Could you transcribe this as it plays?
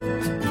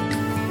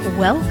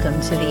Welcome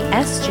to the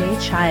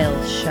SJ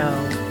Child Show,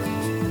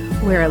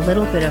 where a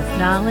little bit of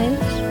knowledge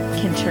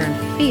can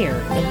turn fear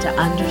into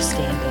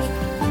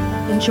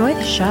understanding. Enjoy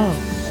the show.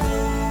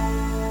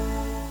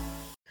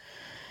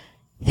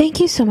 Thank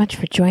you so much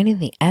for joining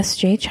the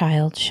SJ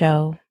Child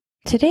Show.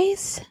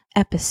 Today's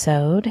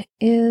episode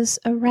is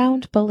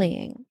around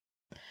bullying.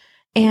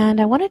 And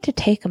I wanted to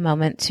take a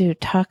moment to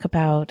talk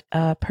about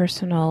a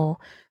personal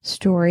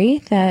story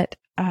that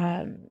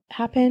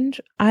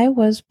happened. I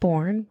was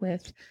born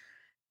with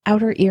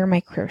outer ear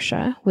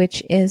microtia,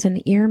 which is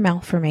an ear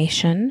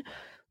malformation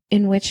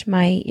in which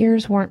my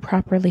ears weren't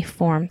properly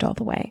formed all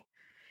the way.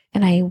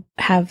 And I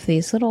have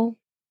these little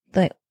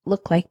that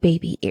look like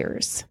baby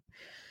ears.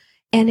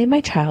 And in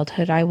my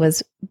childhood, I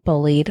was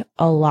bullied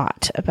a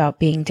lot about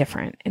being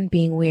different and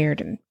being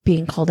weird and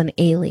being called an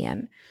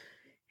alien.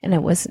 And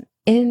it was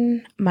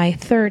in my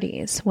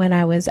 30s when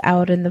I was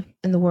out in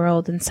the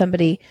world and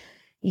somebody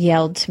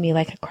yelled to me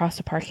like across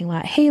a parking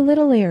lot, "Hey,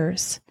 little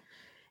ears."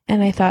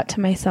 And I thought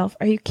to myself,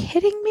 are you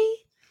kidding me?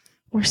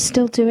 We're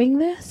still doing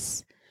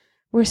this?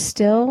 We're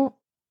still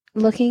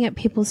looking at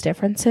people's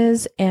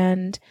differences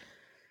and,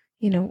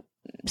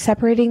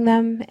 separating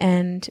them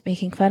and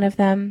making fun of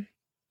them.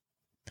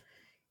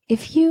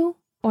 If you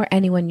or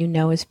anyone you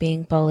know is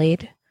being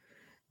bullied,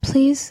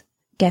 please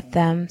get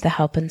them the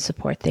help and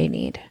support they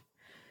need.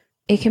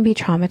 It can be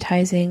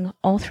traumatizing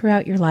all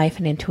throughout your life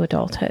and into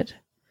adulthood.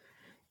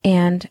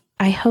 And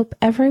I hope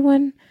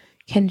everyone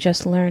can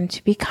just learn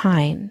to be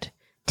kind.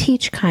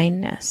 Teach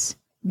kindness.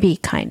 Be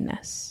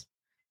kindness.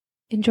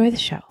 Enjoy the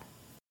show.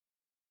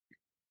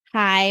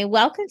 Hi,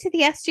 welcome to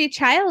the SJ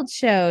Child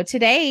Show.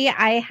 Today,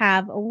 I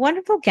have a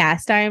wonderful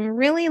guest. I'm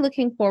really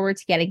looking forward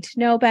to getting to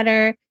know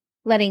better,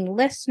 letting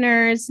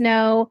listeners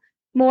know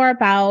more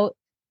about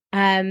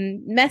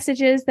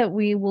messages that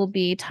we will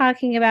be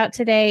talking about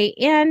today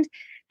and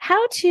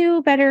how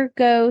to better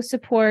go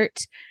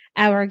support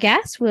our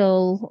guests.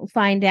 We'll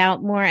find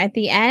out more at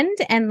the end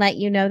and let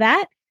you know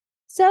that.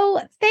 So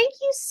thank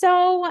you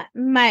so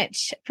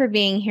much for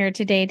being here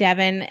today,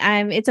 Devin.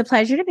 It's a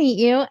pleasure to meet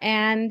you,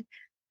 and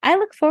I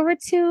look forward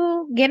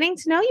to getting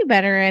to know you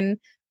better and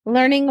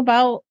learning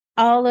about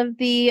all of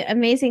the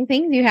amazing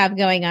things you have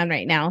going on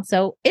right now.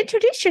 So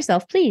introduce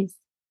yourself, please.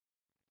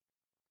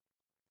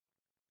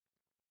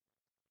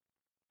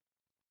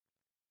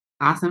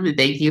 Awesome. And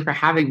thank you for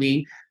having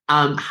me.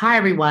 Hi,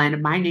 everyone.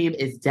 My name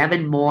is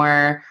Devin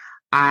Moore.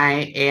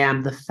 I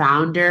am the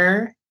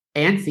founder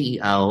and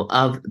CEO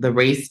of the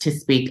Race to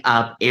Speak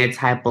Up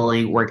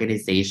anti-bullying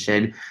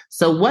organization.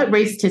 So what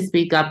Race to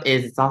Speak Up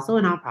is, it's also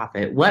a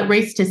nonprofit. What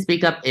Race to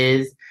Speak Up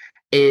is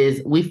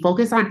we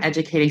focus on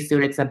educating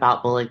students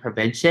about bullying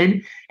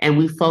prevention, and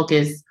we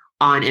focus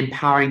on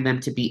empowering them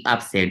to be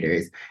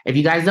upstanders. If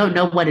you guys don't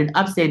know what an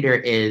upstander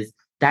is,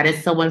 that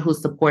is someone who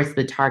supports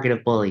the target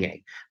of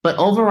bullying. But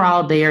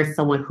overall, they are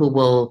someone who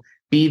will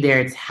be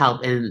there to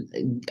help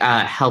and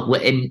help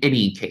in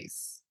any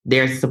case.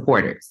 They're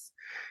supporters.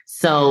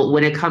 So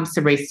when it comes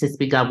to Race to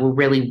Speak Up, we're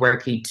really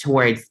working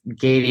towards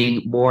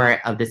gaining more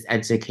of this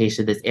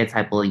education, this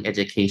anti-bullying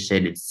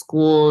education in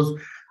schools,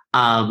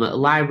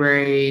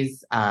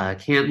 libraries,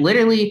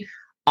 literally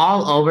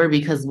all over,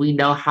 because we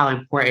know how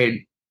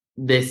important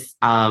this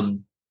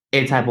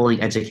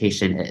anti-bullying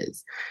education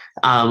is.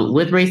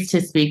 With Race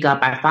to Speak Up,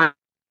 I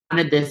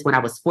founded this when I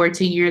was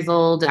 14 years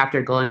old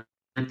after going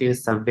through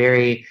some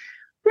very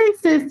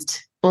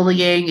racist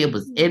bullying. It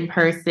was in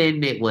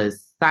person, it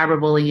was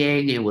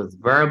cyberbullying, it was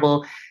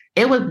verbal.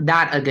 It was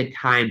not a good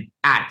time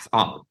at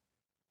all.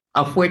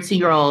 A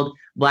 14-year-old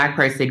Black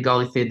person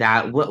going through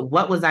that,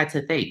 what was I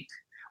to think?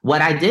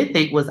 What I did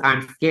think was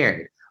I'm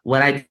scared.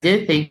 What I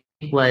did think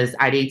was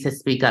I need to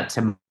speak up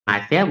to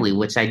my family,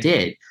 which I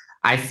did.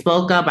 I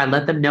spoke up, I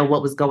let them know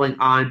what was going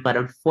on, but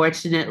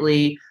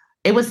unfortunately,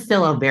 it was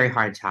still a very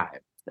hard time.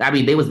 I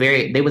mean, they was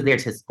there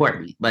to support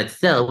me, but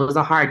still, it was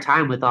a hard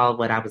time with all of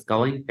what I was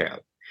going through.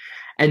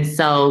 And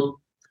so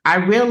I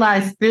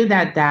realized through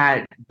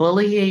that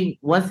bullying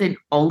wasn't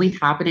only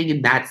happening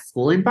in that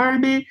school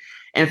environment.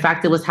 In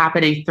fact, it was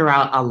happening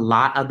throughout a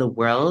lot of the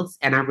world.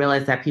 And I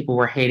realized that people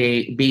were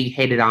being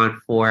hated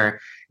on for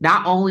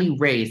not only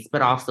race,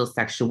 but also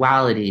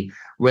sexuality,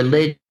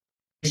 religion,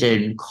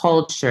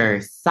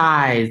 culture,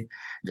 size,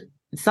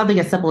 something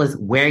as simple as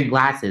wearing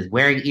glasses,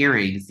 wearing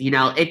earrings.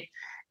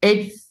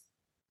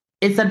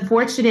 It's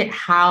unfortunate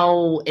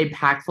how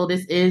impactful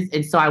this is.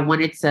 And so I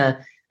wanted to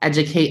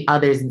educate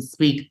others and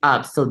speak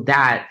up so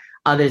that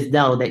others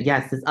know that,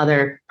 yes, this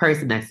other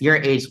person that's your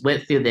age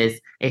went through this,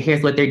 and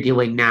here's what they're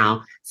doing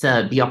now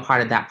to be a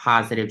part of that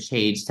positive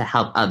change to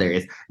help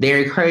others.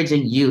 They're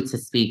encouraging you to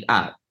speak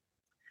up.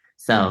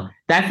 So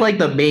that's like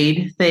the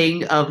main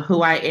thing of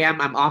who I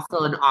am. I'm also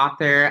an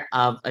author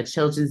of a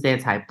children's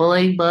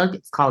anti-bullying book.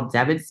 It's called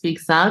Devin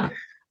Speaks Up.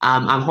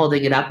 I'm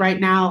holding it up right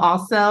now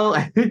also.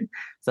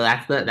 So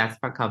that's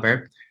the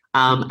cover.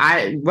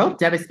 I wrote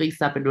Devin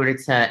Speaks Up in order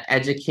to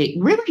educate,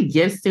 really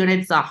give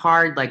students a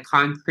hard,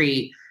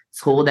 concrete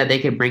tool that they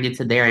can bring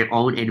into their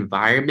own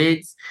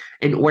environments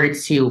in order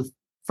to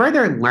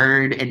further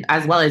learn and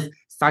as well as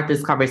start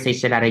this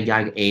conversation at a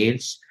young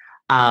age.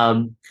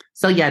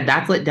 So yeah,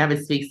 that's what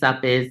Devin Speaks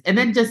Up is. And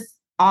then just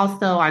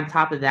also on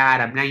top of that,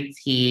 I'm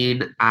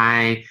 19.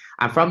 I'm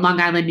from Long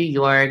Island, New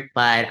York,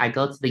 but I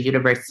go to the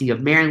University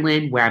of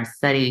Maryland where I'm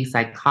studying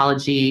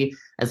psychology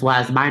as well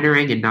as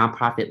minoring in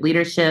nonprofit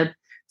leadership.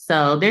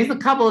 So there's a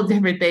couple of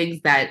different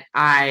things that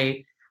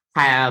I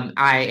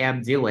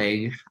am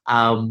doing.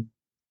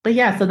 But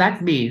yeah, so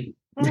that's me.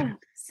 Oh,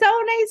 so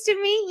nice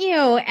to meet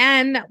you.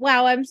 And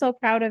wow, I'm so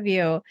proud of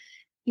you.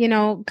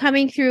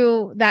 Coming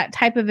through that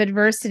type of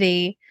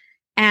adversity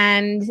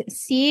and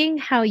seeing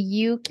how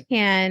you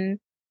can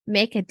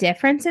make a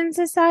difference in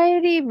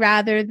society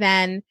rather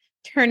than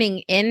turning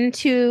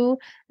into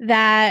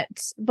that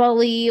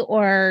bully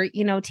or,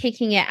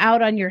 taking it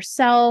out on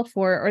yourself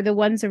or the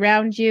ones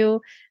around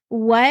you.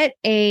 What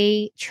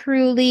a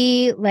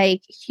truly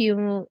like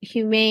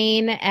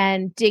humane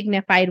and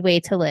dignified way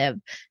to live.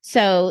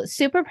 So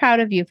super proud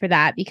of you for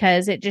that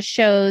because it just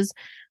shows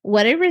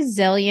what a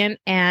resilient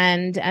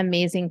and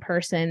amazing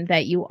person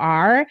that you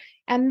are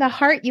and the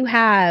heart you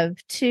have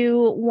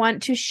to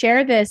want to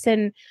share this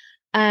and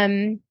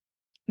 19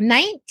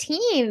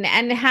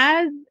 and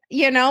have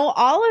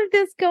all of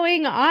this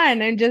going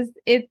on and just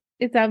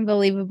it's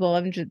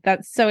unbelievable.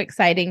 That's so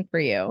exciting for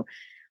you.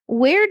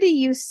 Where do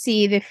you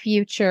see the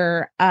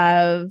future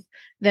of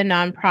the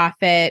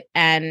nonprofit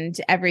and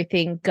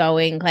everything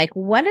going? Like,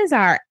 what is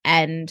our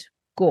end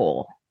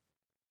goal?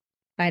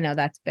 I know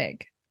that's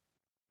big.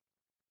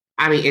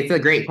 I mean, it's a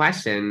great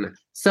question.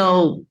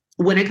 So,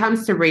 when it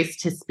comes to Race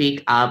to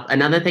Speak Up,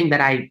 another thing that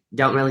I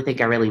don't really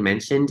think I really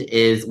mentioned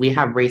is we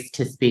have Race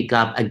to Speak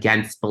Up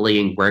against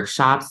bullying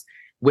workshops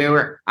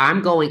where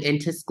I'm going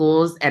into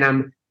schools and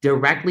I'm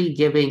directly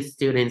giving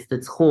students the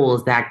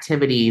tools, the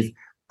activities,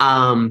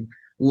 um,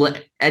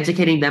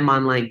 educating them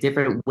on like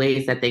different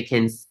ways that they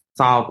can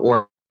solve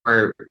or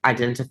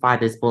identify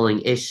this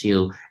bullying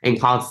issue and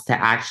calls to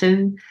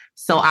action.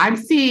 So I'm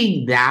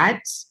seeing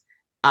that.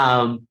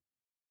 Um,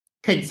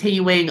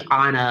 Continuing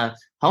on a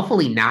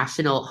hopefully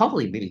national,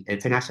 hopefully maybe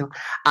international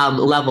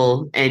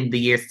level in the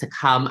years to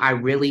come. I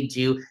really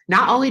do.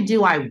 Not only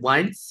do I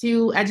want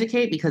to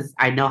educate because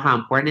I know how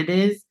important it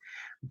is,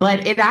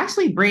 but it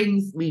actually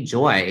brings me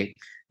joy.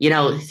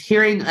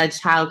 Hearing a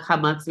child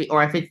come up to me,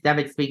 or if it's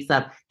Devin Speaks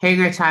Up,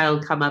 hearing a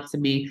child come up to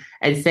me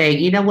and saying,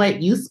 you know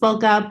what, you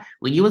spoke up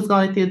when you was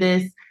going through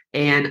this,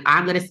 and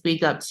I'm going to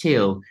speak up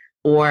too.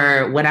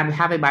 Or when I'm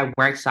having my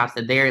workshops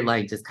and they're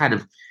like just kind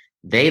of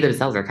they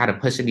themselves are kind of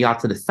pushing me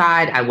off to the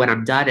side. When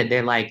I'm done and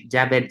they're like,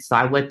 Devin, so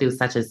I went through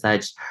such and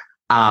such.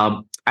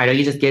 I know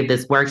you just gave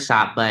this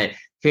workshop, but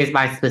here's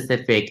my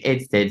specific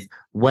instance.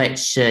 What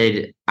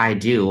should I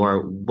do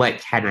or what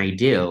can I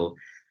do?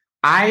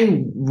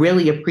 I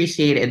really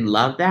appreciate and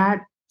love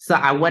that. So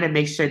I want to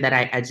make sure that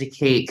I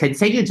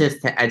continue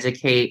just to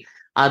educate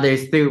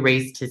others through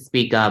Race to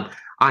Speak Up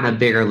on a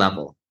bigger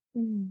level.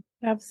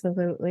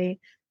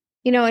 Absolutely.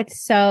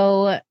 It's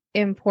so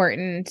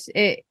important.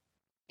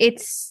 It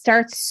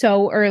starts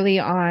so early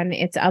on.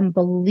 It's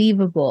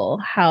unbelievable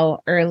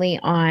how early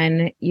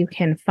on you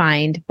can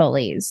find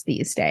bullies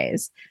these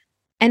days.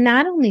 And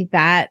not only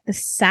that, the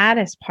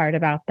saddest part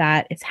about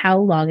that is how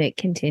long it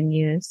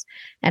continues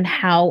and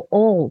how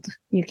old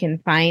you can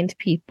find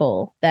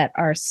people that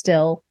are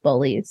still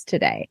bullies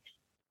today.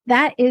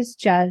 That is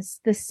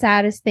just the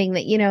saddest thing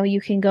that, you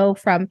can go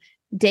from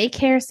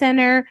daycare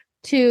center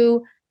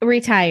to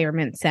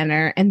retirement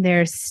center and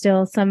there's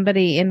still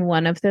somebody in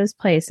one of those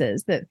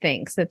places that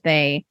thinks that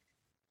they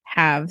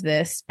have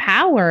this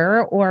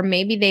power or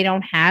maybe they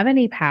don't have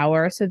any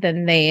power so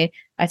then they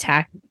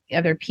attack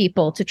other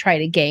people to try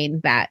to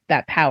gain that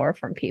power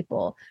from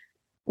people.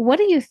 What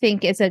do you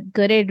think is a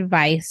good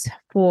advice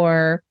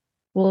for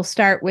we'll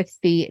start with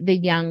the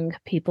young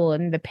people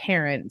and the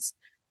parents.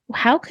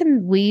 How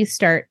can we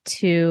start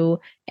to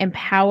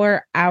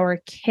empower our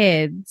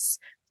kids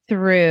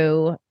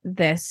through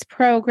this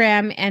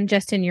program and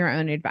just in your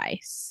own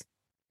advice?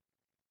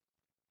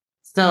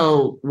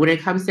 So, when it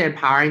comes to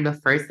empowering, the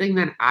first thing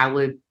that I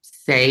would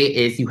say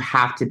is you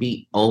have to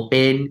be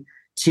open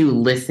to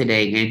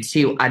listening and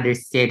to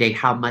understanding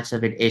how much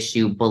of an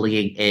issue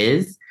bullying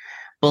is.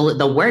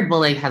 The word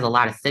bullying has a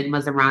lot of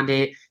stigmas around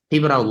it.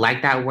 People don't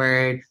like that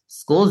word.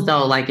 Schools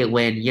don't like it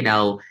when,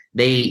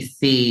 they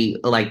see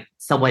like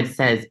someone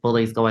says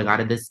bullying's going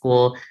on in this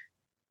school.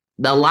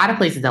 A lot of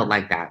places don't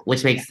like that,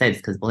 which makes sense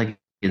because bullying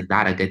is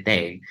not a good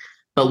thing.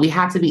 But we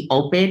have to be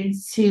open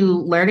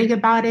to learning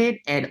about it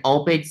and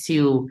open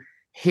to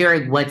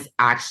hearing what's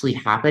actually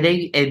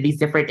happening in these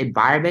different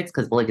environments,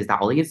 because bullying is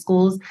not only in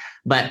schools,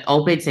 but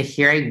open to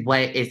hearing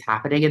what is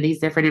happening in these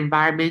different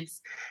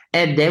environments.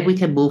 And then we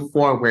can move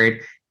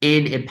forward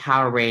in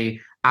empowering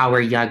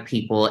our young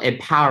people,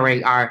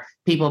 empowering our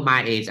people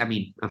my age. I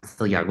mean, I'm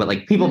still young, but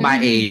like people my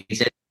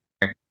age.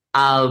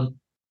 Um,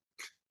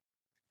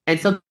 and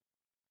so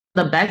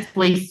the best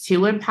ways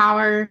to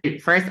empower,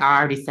 first, I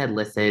already said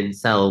listen.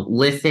 So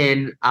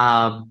listen,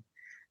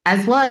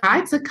 as well,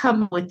 try to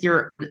come with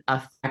your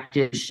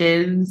effective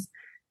solutions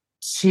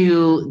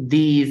to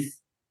these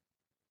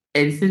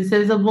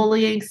instances of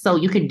bullying. So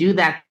you can do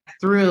that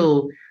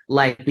through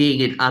like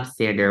being an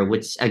upstander,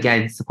 which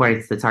again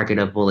supports the target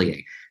of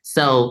bullying.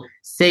 So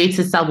say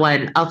to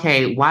someone,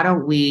 okay, why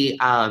don't we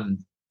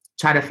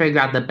try to figure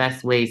out the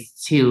best ways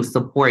to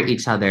support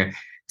each other?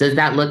 Does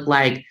that look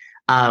like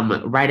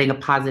writing a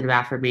positive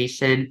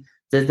affirmation?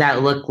 Does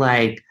that look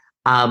like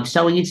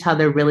showing each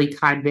other really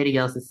kind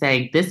videos and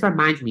saying, this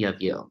reminds me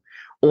of you?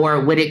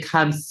 Or when it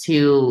comes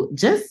to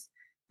just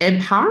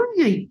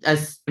empowering a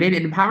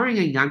student, empowering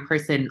a young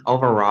person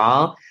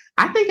overall,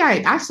 I think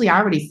I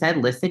already said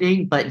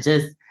listening, but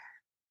just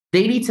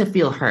they need to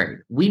feel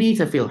heard. We need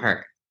to feel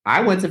heard.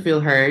 I want to feel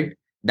heard.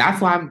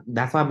 That's why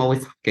I'm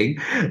always talking.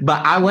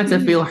 But I want to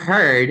feel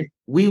heard.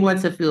 We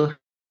want to feel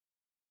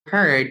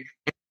heard.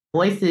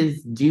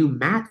 Voices do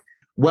matter.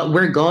 What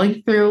we're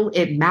going through,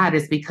 it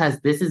matters because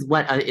this is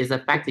what is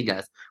affecting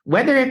us.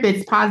 Whether if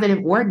it's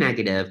positive or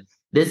negative,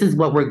 this is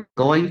what we're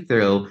going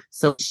through.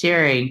 So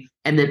sharing,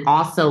 and then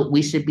also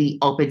we should be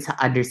open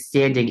to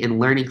understanding and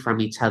learning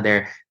from each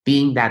other,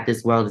 being that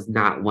this world is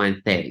not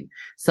one thing.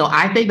 So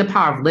I think the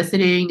power of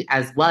listening,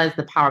 as well as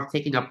the power of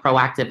taking a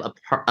proactive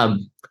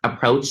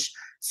approach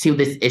to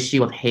this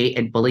issue of hate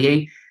and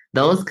bullying,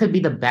 those could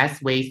be the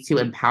best ways to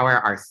empower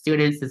our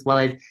students, as well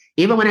as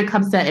even when it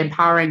comes to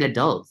empowering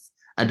adults.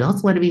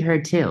 Adults want to be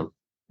heard too.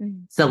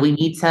 So we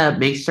need to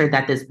make sure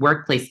that this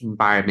workplace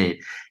environment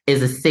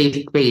is a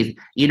safe space.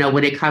 You know,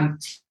 when it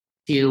comes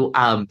to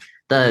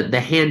the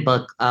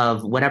handbook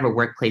of whatever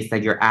workplace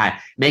that you're at,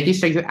 making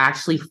sure you're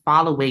actually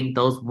following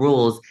those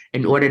rules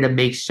in order to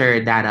make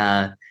sure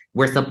that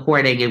we're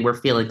supporting and we're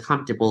feeling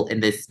comfortable in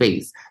this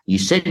space. You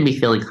shouldn't be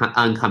feeling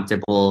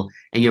uncomfortable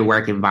in your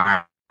work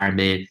environment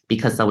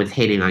because someone's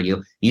hating on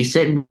you. You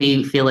shouldn't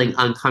be feeling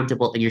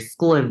uncomfortable in your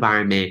school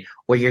environment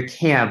or your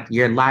camp,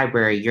 your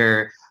library,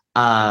 your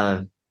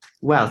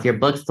your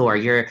bookstore,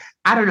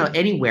 I don't know,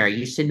 anywhere.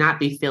 You should not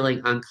be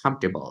feeling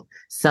uncomfortable.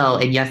 So,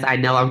 and yes, I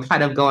know I'm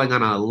kind of going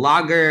on a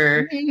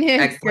longer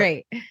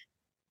Great.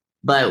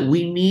 But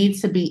we need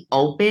to be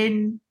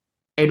open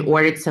in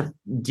order to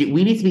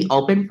we need to be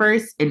open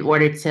first in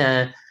order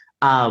to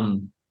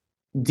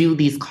do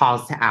these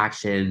calls to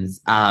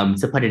actions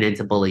to put an end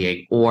to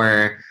bullying,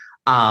 or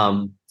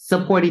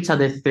support each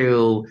other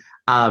through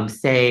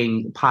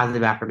saying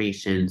positive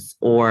affirmations,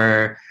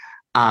 or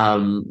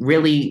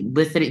really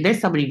listening.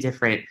 There's so many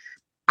different.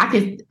 I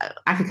could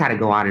kind of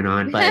go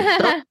on,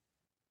 but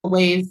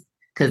ways,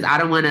 because I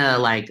don't want to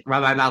like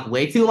run my mouth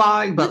way too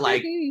long, but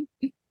like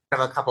have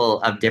a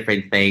couple of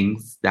different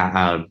things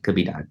that could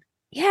be done.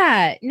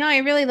 Yeah, no, I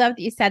really love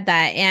that you said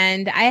that.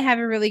 And I have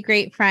a really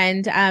great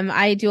friend.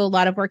 I do a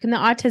lot of work in the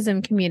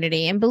autism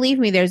community. And believe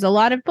me, there's a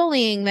lot of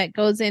bullying that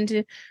goes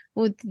into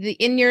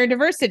in your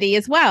diversity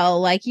as well.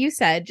 Like you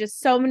said, just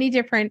so many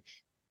different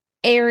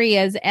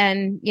areas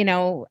and,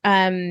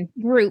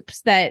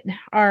 groups that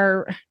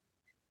are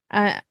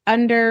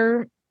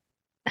under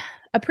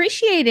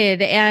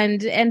appreciated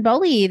and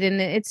bullied. And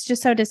it's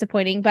just so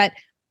disappointing. But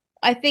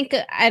I think,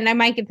 and I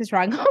might get this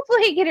wrong,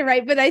 hopefully I get it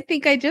right, but I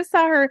think I just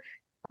saw her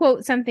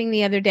quote something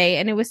the other day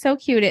and it was so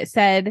cute. It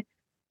said,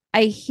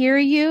 I hear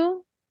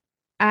you,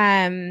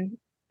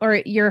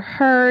 or you're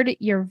heard,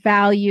 you're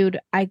valued,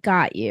 I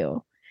got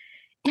you.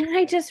 And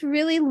I just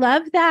really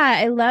love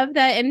that. I love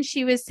that. And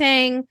she was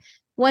saying,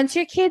 once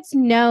your kids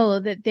know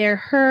that they're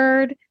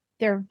heard,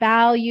 they're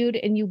valued,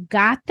 and you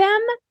got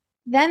them,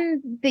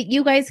 then that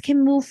you guys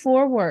can move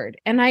forward.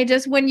 And I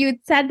just, when you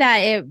said that,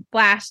 it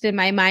flashed in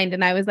my mind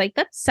and I was like,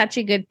 that's such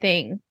a good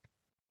thing.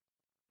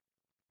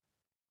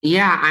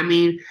 Yeah, I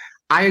mean,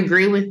 I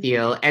agree with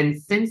you.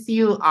 And since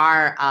you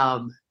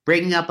are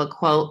bringing up a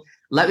quote,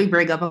 let me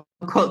bring up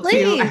a quote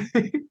Please.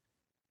 too.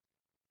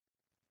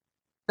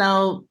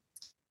 So,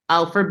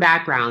 for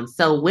background,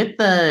 so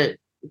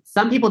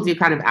some people do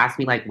kind of ask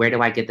me, like, where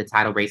do I get the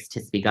title Race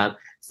to Speak Up?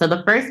 So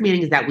the first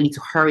meaning is that we need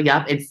to hurry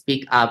up and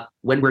speak up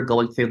when we're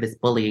going through this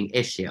bullying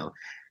issue.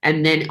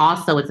 And then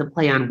also it's a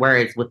play on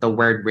words with the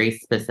word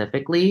race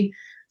specifically.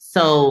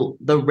 So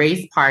the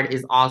race part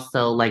is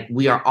also like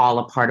we are all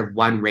a part of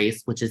one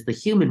race, which is the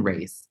human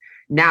race.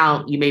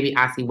 Now, you may be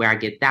asking where I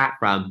get that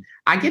from.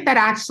 I get that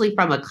actually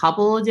from a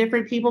couple of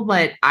different people,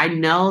 but I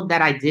know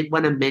that I did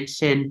want to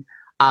mention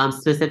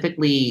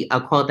specifically a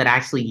quote that I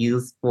actually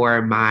used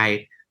for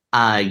my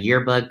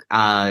yearbook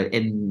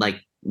in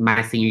like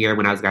my senior year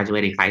when I was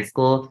graduating high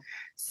school.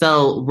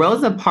 So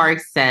Rosa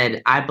Parks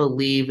said, I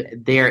believe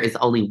there is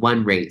only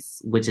one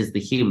race, which is the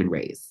human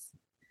race.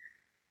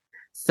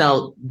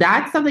 So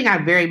that's something I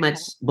very much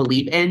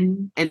believe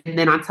in. And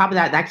then on top of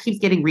that, that keeps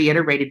getting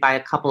reiterated by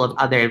a couple of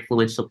other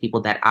influential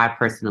people that I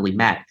personally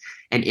met.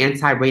 An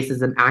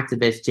anti-racism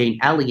activist, Jane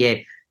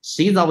Elliott,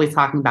 she's always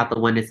talking about the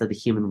oneness of the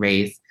human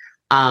race.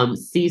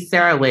 Steve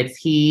Sarowitz,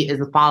 he is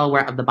a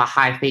follower of the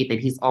Baha'i faith, and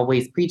he's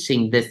always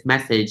preaching this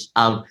message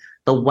of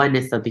the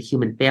oneness of the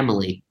human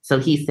family. So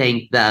he's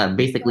saying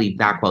basically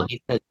that quote,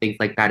 he says things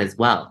like that as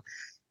well.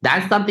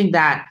 That's something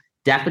that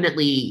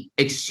definitely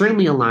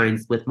extremely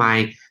aligns with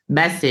my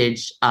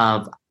message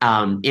of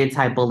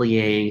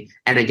anti-bullying.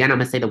 And again, I'm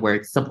going to say the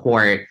word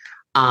support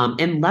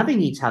and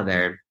loving each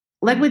other.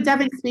 Like when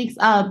Devin speaks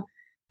up,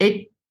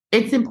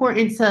 it's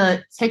important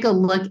to take a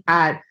look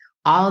at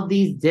all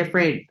these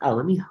different. Oh,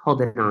 let me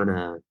hold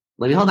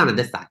on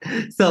this side.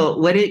 So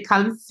when it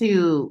comes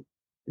to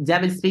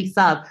Devin Speaks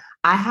Up,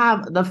 I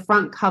have the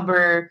front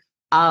cover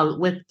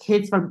with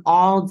kids from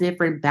all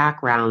different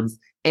backgrounds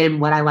in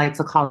what I like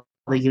to call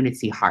the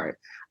Unity Heart.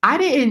 I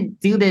didn't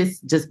do this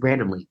just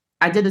randomly.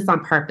 I did this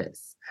on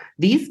purpose.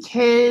 These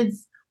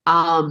kids,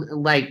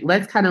 like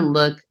let's kind of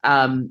look,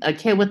 a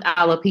kid with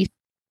alopecia,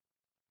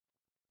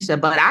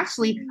 but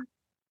actually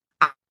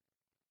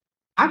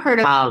I've heard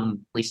of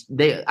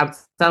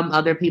some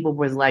other people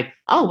was like,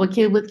 oh, a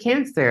kid with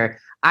cancer.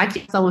 I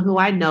can someone who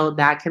I know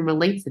that can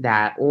relate to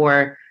that,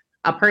 or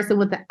a person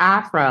with the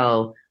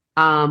afro,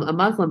 a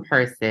Muslim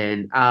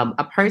person,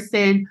 a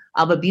person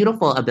of a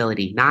beautiful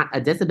ability, not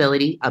a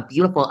disability, a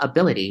beautiful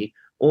ability,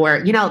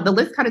 or the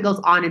list kind of goes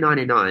on and on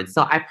and on.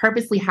 So I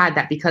purposely had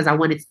that because I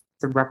wanted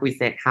to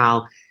represent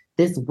how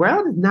this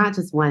world is not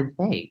just one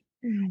thing.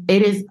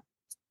 It is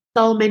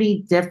so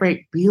many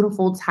different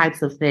beautiful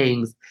types of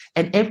things.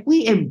 And if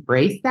we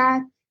embrace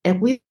that, if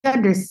we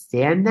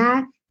understand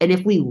that, and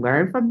if we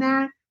learn from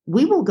that,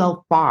 we will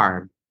go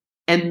far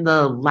in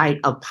the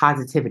light of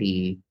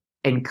positivity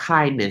and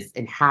kindness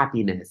and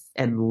happiness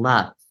and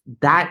love.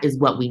 That is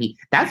what we need.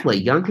 That's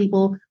what young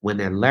people, when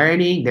they're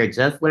learning, they're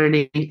just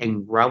learning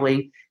and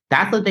growing.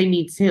 That's what they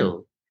need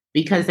too.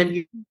 Because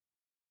if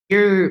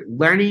you're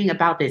learning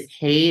about this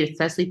hate,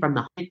 especially from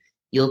the home,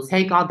 you'll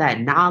take all that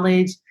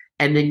knowledge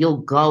and then you'll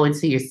go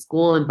into your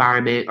school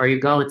environment or you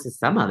go into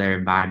some other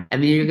environment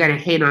and then you're going to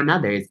hate on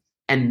others.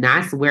 And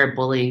that's where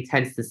bullying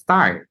tends to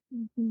start.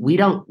 We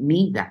don't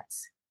need that.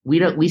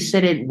 We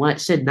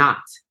should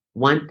not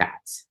want that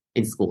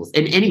in schools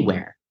and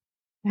anywhere.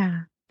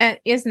 Yeah.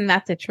 Isn't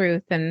that the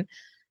truth? And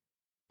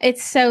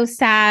it's so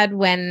sad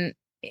when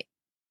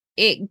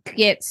it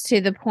gets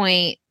to the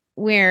point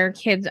where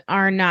kids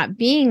are not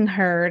being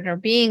heard or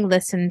being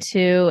listened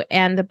to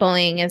and the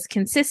bullying is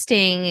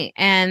consisting,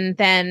 and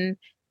then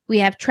we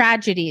have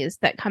tragedies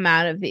that come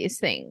out of these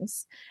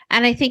things.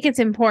 And I think it's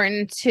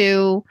important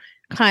to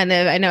kind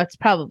of, I know it's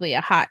probably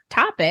a hot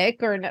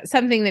topic or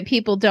something that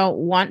people don't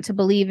want to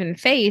believe and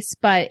face,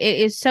 but it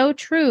is so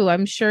true.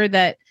 I'm sure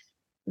that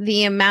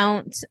the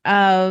amount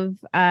of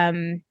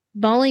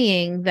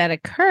bullying that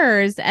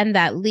occurs and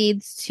that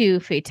leads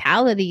to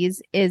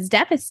fatalities is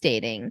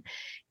devastating.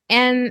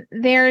 And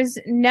there's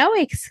no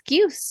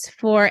excuse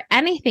for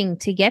anything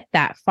to get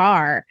that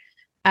far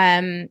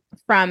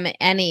from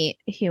any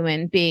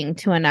human being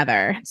to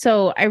another.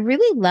 So I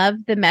really love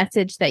the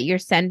message that you're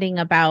sending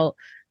about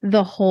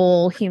the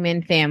whole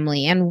human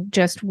family and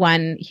just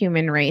one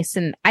human race.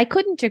 And I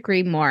couldn't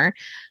agree more.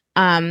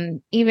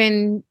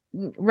 Even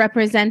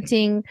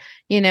representing,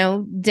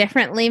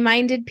 differently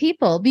minded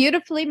people,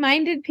 beautifully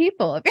minded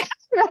people,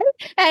 right?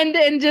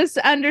 And just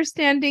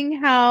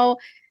understanding how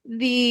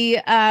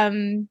the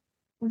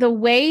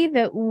way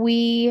that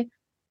we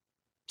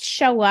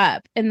show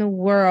up in the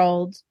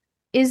world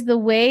is the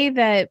way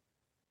that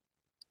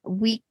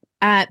we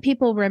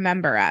people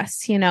remember us.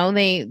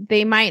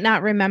 They might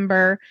not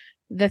remember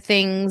the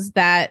things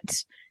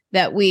that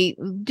we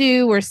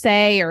do or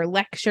say or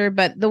lecture,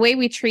 but the way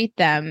we treat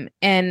them,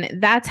 and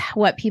that's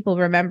what people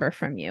remember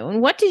from you. And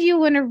what do you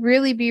want to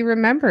really be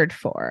remembered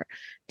for?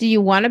 Do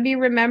you want to be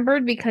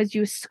remembered because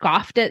you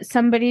scoffed at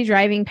somebody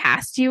driving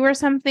past you or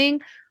something?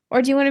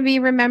 Or do you want to be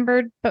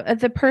remembered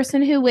the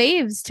person who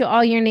waves to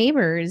all your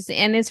neighbors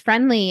and is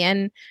friendly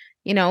and,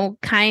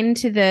 kind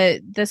to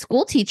the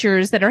school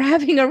teachers that are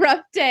having a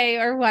rough day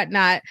or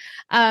whatnot?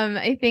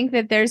 I think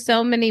that there's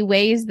so many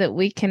ways that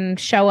we can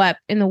show up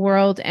in the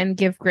world and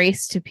give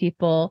grace to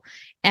people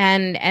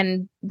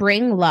and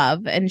bring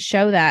love and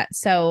show that.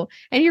 So,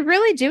 and you're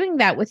really doing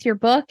that with your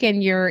book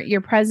and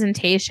your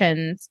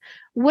presentations.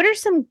 What are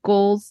some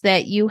goals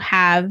that you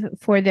have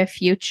for the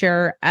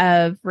future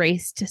of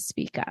Race to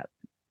Speak Up?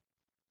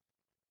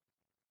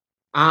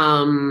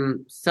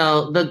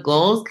 So the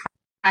goals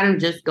kind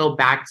of just go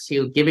back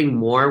to giving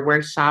more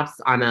workshops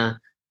on a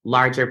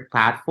larger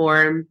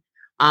platform,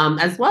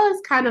 as well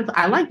as kind of,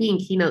 I like being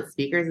keynote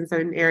speakers in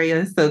certain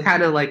areas. So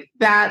kind of like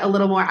that a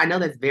little more. I know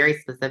that's very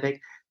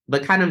specific,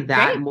 but kind of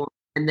that more.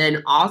 And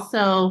then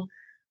also,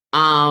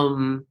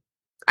 I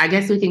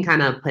guess we can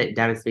kind of put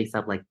Devin Speaks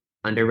Up like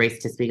under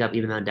Race to Speak Up,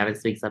 even though Devin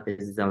Speaks Up is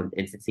his own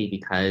entity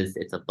because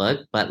it's a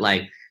book. But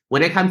like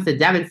when it comes to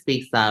Devin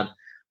Speaks Up,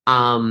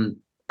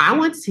 I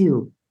want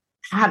to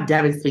have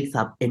Devin Speaks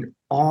Up in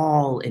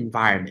all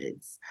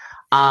environments.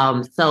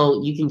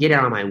 So you can get it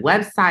on my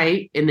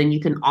website, and then you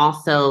can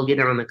also get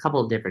it on a couple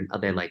of different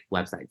other like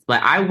websites.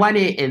 But I want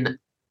it in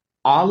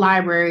all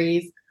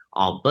libraries,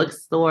 all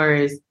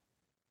bookstores.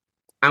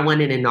 I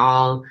want it in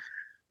all,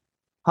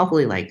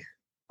 hopefully like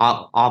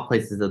all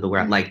places of the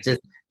world. Like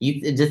just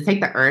take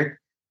the earth,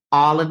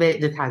 all of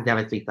it just has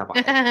Devin Speaks Up on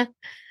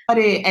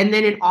it. And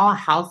then in all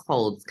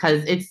households,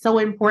 because it's so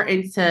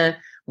important to,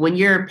 when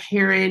you're a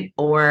parent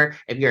or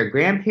if you're a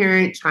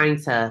grandparent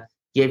trying to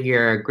give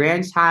your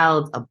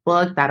grandchild a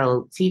book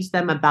that'll teach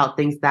them about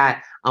things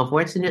that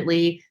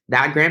unfortunately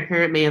that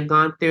grandparent may have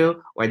gone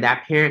through or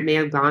that parent may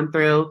have gone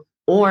through,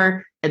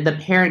 Or if the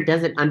parent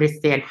doesn't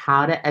understand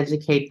how to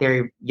educate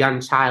their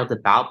young child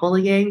about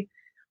bullying,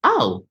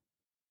 oh,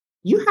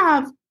 you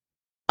have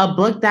a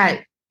book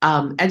that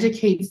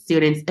educates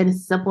students in a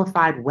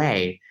simplified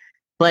way,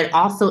 but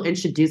also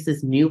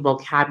introduces new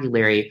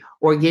vocabulary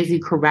or gives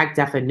you correct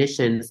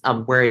definitions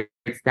of words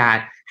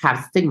that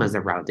have stigmas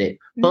around it.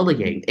 Mm-hmm.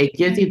 Bullying, it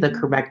gives you the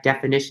correct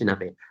definition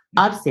of it.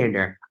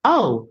 Upstander,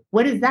 oh,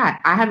 what is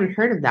that? I haven't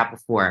heard of that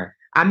before.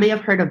 I may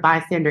have heard of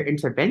bystander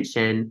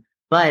intervention,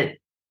 but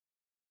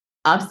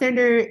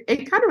upstander,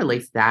 it kind of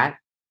relates to that.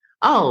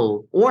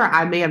 Oh, or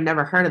I may have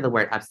never heard of the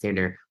word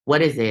upstander.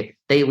 What is it?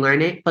 They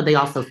learn it, but they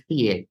also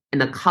see it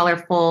in a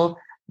colorful,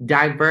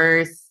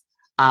 diverse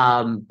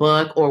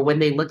book. Or when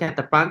they look at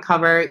the front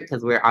cover,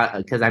 because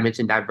I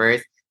mentioned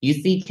diverse, you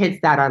see kids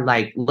that are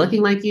like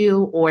looking like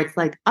you, or it's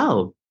like,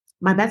 oh,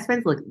 my best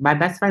friend looks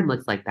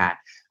like that.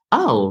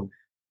 Oh,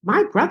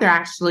 my brother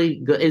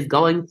actually is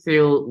going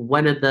through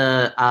one of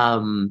the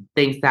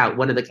things that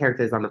one of the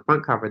characters on the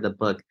front cover of the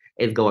book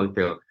is going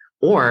through,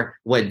 or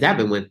what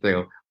Devin went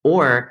through,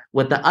 or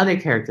what the other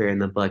character in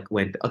the book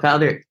went,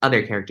 other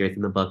characters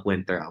in the book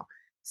went through.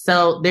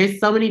 So there's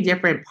so many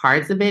different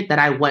parts of it that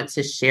I want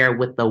to share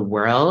with the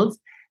world,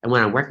 and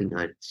what I'm working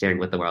on sharing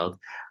with the world.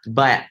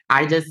 But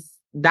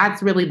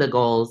that's really the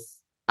goals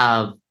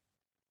of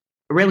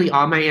really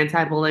all my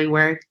anti-bullying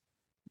work.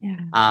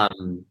 Yeah.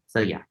 So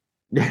yeah.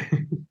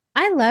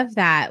 I love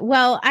that.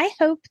 Well, I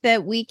hope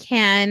that we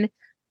can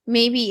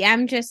maybe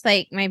I'm just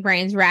like my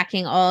brain's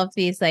racking all of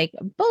these like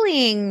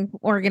bullying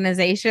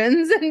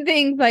organizations and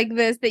things like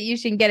this that you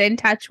should get in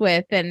touch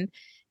with and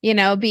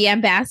be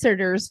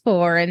ambassadors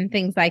for and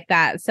things like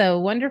that. So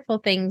wonderful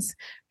things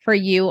for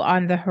you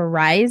on the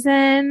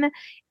horizon.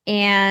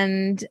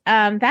 And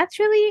that's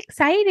really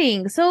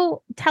exciting.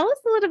 So tell us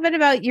a little bit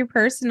about your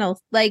personal,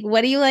 like,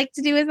 what do you like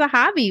to do as a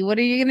hobby? What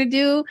are you going to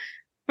do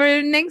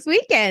for next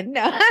weekend?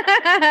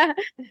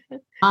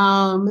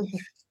 um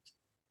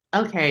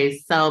okay,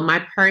 so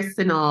my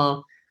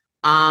personal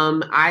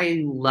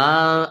I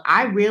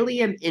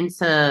really am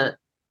into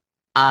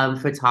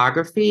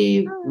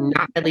photography. Oh,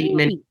 Not really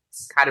many great.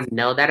 kind of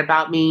know that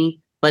about me,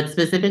 but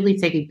specifically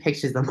taking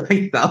pictures of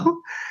myself.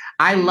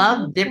 I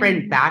love different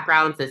Awesome.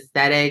 backgrounds,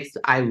 aesthetics.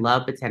 I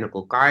love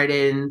botanical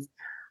gardens.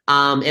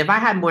 If I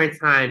had more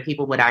time,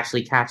 people would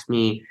actually catch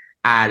me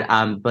at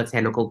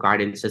botanical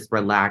gardens, just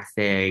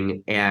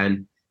relaxing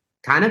and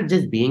kind of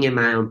just being in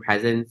my own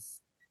presence.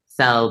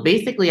 So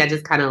basically, I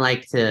just kind of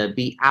like to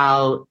be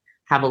out,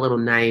 have a little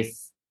nice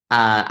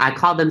I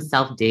call them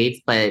self dates,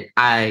 but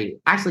I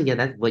actually, yeah,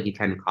 that's what you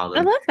kind of call I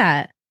them. love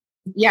that.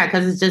 Yeah,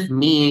 because it's just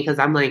me. Because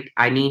I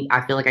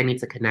feel like I need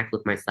to connect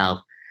with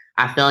myself.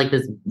 I feel like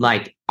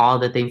like all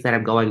the things that are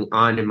going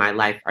on in my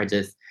life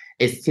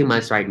it's too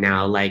much right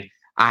now. Like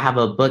I have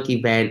a book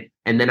event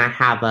and then I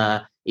have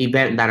a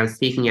event that I'm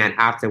speaking at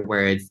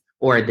afterwards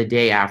or the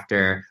day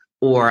after,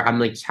 or I'm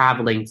like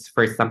traveling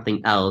for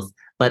something else,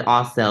 but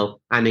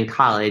also I'm in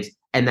college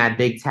and that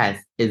big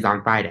test is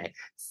on Friday.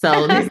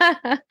 So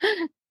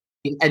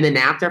and then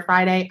after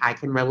Friday, I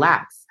can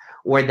relax.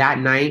 Or that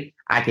night,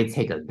 I could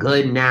take a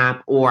good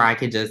nap or I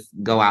could just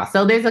go out.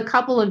 So there's a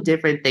couple of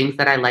different things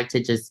that I like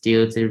to just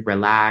do to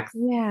relax.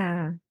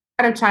 Yeah.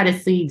 I try to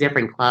see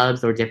different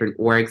clubs or different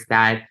orgs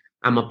that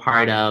I'm a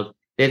part of.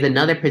 There's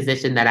another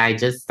position that I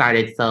just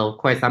started. So, of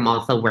course, I'm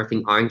also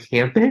working on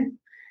campus.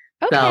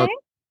 So,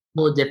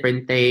 Okay.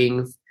 different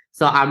things.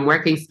 So I'm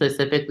working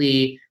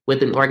specifically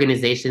with an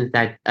organization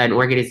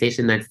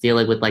that's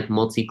dealing with like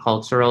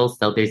multicultural.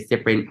 So there's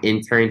different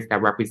interns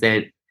that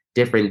represent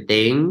different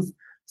things.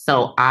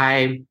 So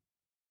I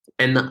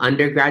am the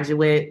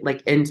undergraduate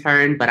like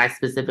intern, but I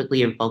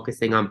specifically am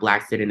focusing on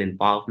Black student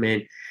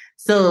involvement.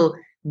 So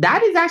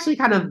that is actually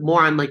kind of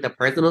more on like the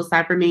personal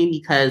side for me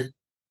because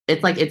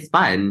it's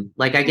fun.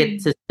 Like I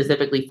get to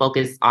specifically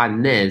focus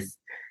on this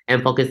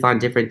and focus on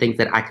different things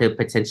that I could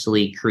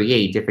potentially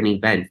create, different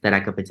events that I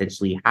could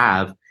potentially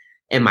have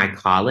in my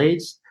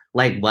college.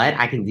 Like what?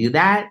 I can do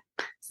that.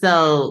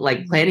 So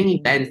like planning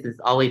events is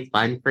always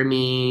fun for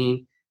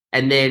me.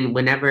 And then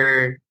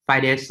whenever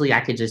financially I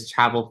could just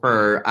travel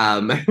for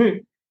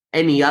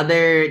any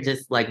other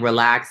just like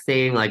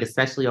relaxing, like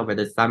especially over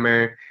the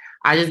summer,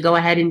 I just go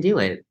ahead and do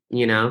it,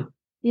 you know?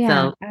 Yeah,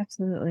 So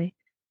absolutely.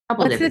 a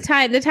couple What's the different.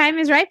 time? The time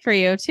is right for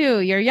you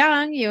too. You're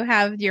young, you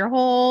have your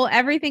whole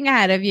everything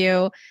ahead of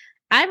you.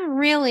 I'm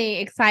really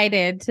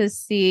excited to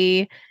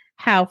see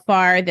how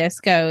far this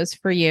goes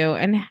for you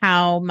and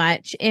how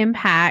much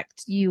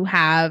impact you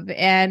have.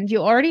 And you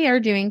already are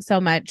doing so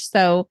much.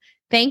 So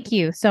thank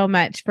you so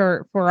much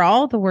for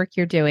all the work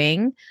you're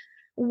doing.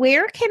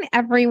 Where can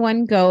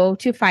everyone go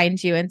to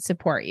find you and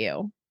support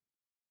you?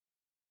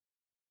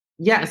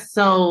 Yeah,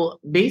 so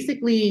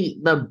basically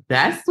the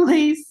best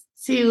place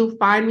to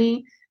find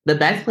me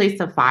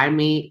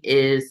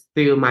is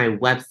through my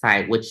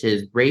website, which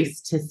is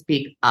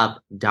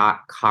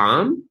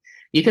racetospeakup.com.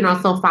 You can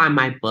also find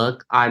my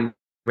book on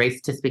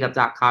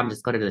racetospeakup.com.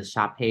 Just go to the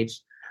shop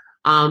page.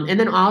 And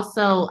then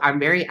also I'm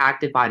very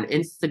active on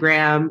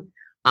Instagram.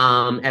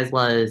 as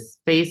well as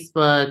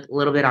Facebook, a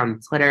little bit on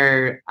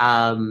Twitter,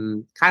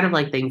 kind of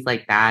like things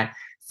like that.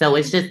 So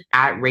it's just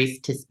at Race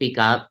to Speak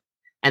Up.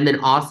 And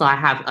then also I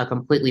have a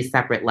completely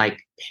separate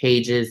like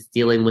pages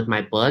dealing with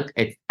my book.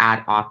 It's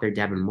at author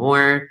Devin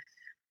Moore.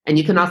 And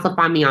you can also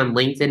find me on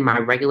LinkedIn. My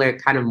regular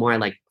kind of more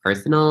like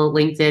personal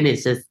LinkedIn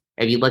is just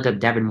if you look up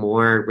Devin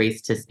Moore,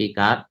 Race to Speak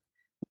Up.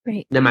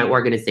 Great. Then my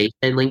organization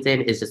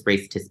LinkedIn is just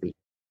Race to Speak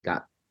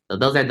Up. So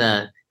those are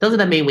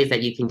the main ways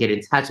that you can get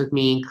in touch with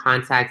me,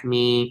 contact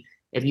me.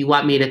 If you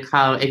want me to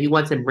come, if you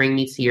want to bring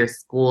me to your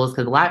schools,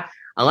 because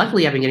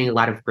luckily I've been getting a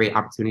lot of great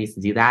opportunities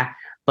to do that.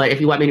 But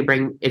if you want to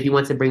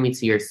bring me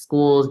to your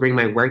schools, bring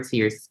my work to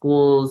your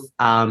schools,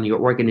 your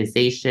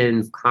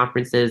organizations,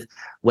 conferences,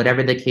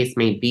 whatever the case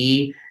may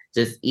be,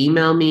 just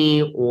email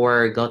me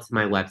or go to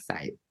my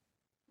website.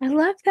 I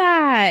love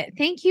that.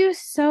 Thank you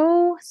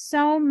so,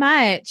 so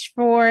much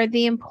for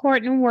the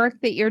important work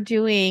that you're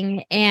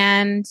doing.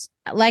 And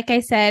like I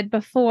said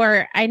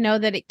before, I know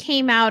that it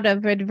came out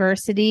of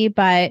adversity,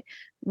 but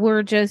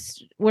we're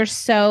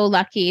so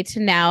lucky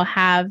to now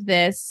have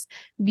this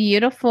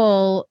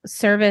beautiful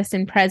service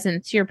and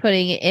presence you're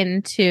putting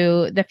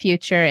into the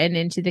future and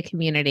into the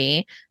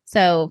community.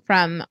 So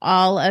from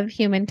all of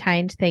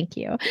humankind, thank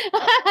you.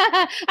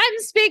 I'm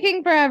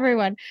speaking for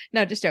everyone.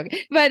 No, just joking.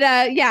 But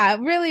yeah,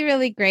 really,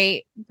 really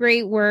great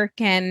work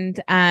and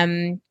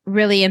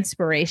really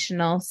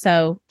inspirational.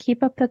 So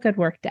keep up the good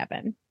work,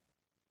 Devin.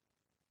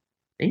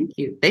 Thank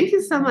you. Thank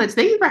you so much.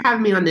 Thank you for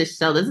having me on this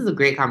show. This is a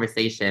great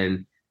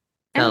conversation.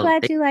 I'm So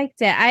glad you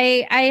liked it.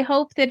 I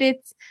hope that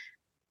it's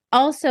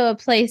also a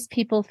place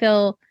people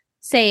feel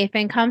safe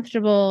and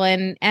comfortable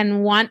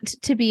and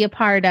want to be a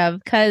part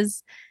of,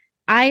 because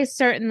I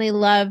certainly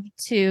love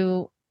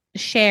to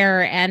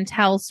share and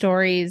tell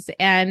stories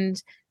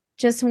and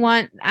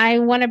I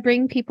want to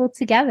bring people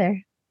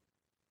together.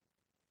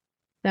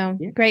 So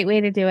yeah. great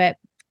way to do it.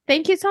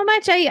 Thank you so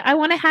much. I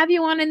want to have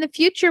you on in the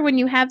future when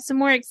you have some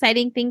more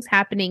exciting things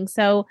happening.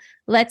 So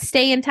let's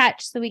stay in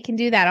touch so we can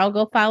do that. I'll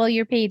go follow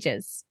your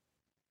pages.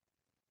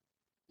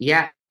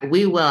 Yeah,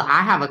 we will.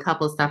 I have a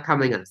couple of stuff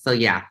coming up. So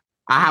yeah,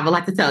 I have a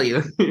lot to tell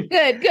you. Good.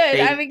 I'm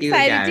Thank you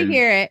excited to again.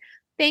 hear it.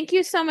 Thank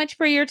you so much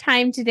for your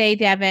time today,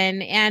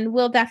 Devin, and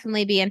we'll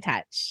definitely be in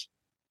touch.